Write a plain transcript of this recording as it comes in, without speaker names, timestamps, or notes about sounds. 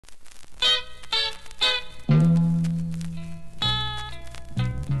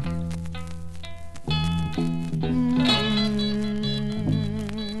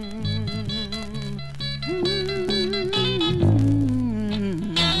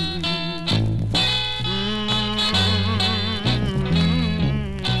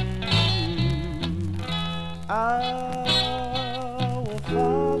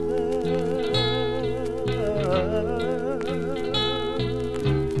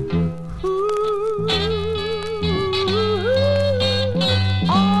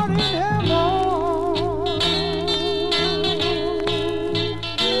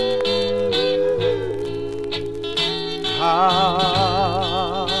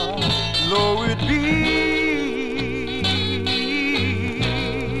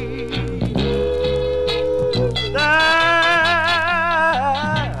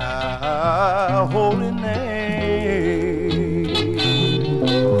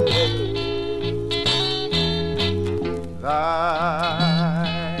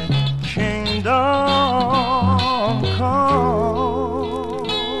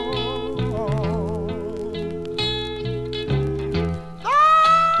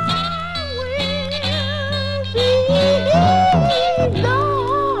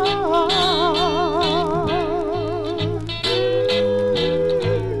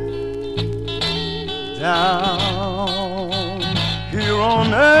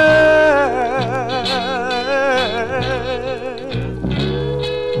on earth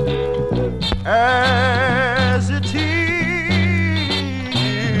as it is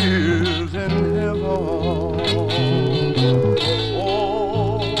in heaven.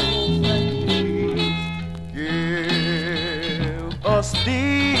 Oh, please give us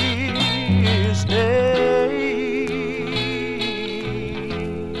this day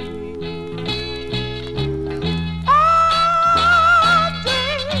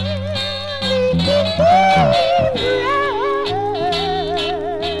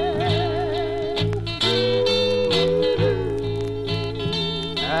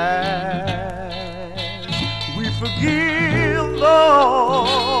we forgive those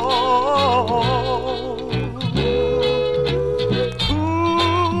who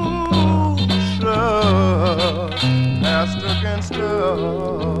trespassed against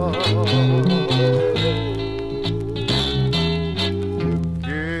us.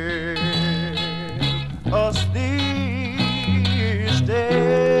 Give us this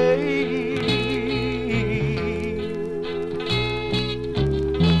day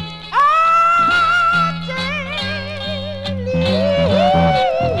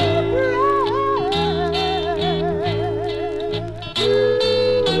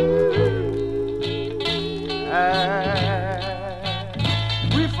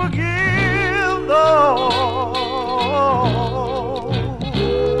we forgive those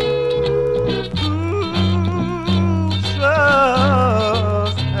who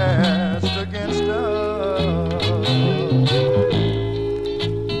trespassed against us.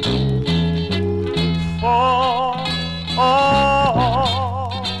 For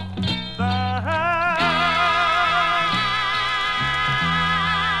all thine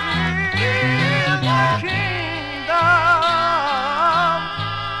is the kingdom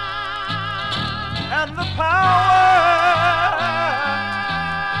and the power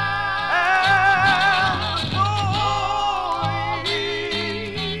and the glory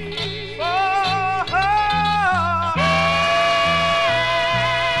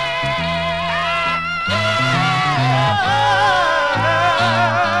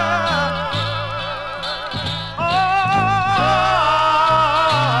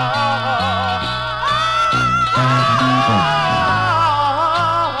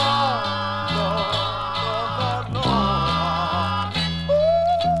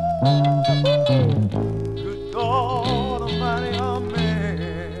good God Almighty,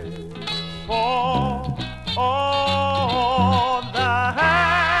 amen. For all thine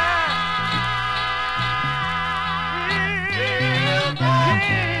is the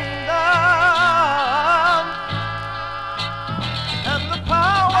kingdom and the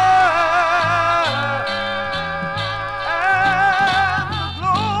power and the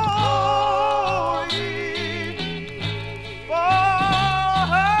glory forever.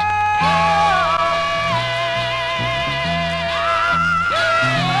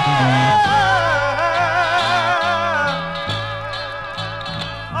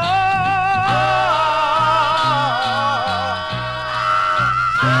 Oh,